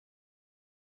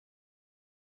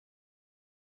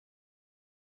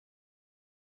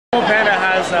Robopanda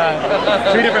has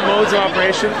 3 different modes of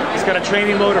operation. It's got a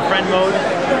training mode, a friend mode,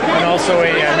 and also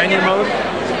a menu mode.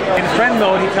 In friend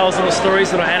mode, he tells little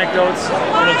stories, little anecdotes,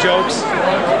 little jokes.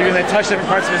 You can then touch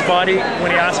different parts of his body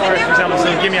when he asks for it. For example,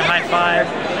 so give me a high five,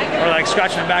 or like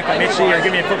scratch my back, I'm itchy, or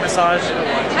give me a foot massage.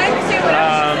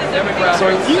 So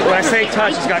when I say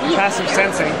touch, he's got capacitive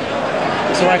sensing.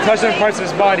 So when I touch different parts of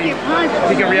his body,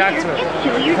 he can react to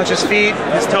it. Touch his feet,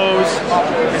 his toes,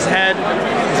 his head,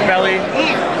 his belly.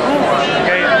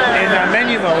 Okay. In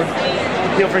menu mode,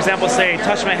 he'll, for example, say,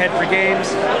 touch my head for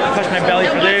games, touch my belly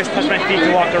for this, touch my feet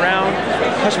to walk around,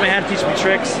 touch my hand to teach me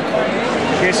tricks.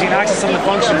 Okay, so you can access some of the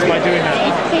functions by doing that.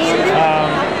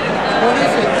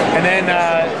 And then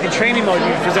in training mode, you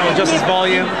can, for example, adjust his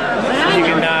volume. You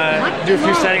can do a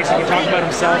few settings. He can talk about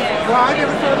himself.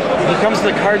 He comes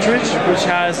with a cartridge which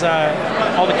has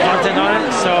all the content on it.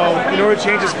 So in order to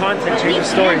change his content, change his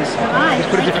stories, just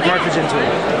put a different cartridge into it.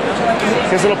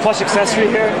 There's a little plush accessory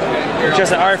here, which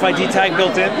has an RFID tag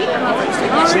built in.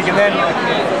 So you can then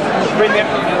bring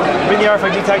the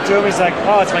RFID tag to him. He's like,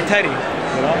 oh, it's my teddy.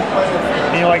 You know?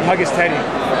 And you like hug his teddy.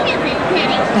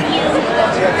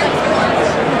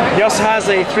 He also has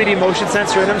a 3D motion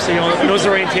sensor in him, so he knows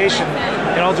orientation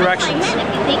in all directions.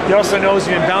 He also knows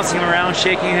you've been bouncing him around,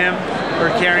 shaking him,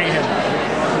 or carrying him.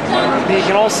 He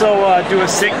can also do a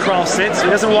sit, crawl, sit, so he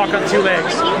doesn't walk on 2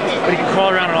 legs, but he can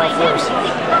crawl around on all 4s.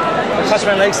 I touch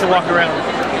my legs to walk around.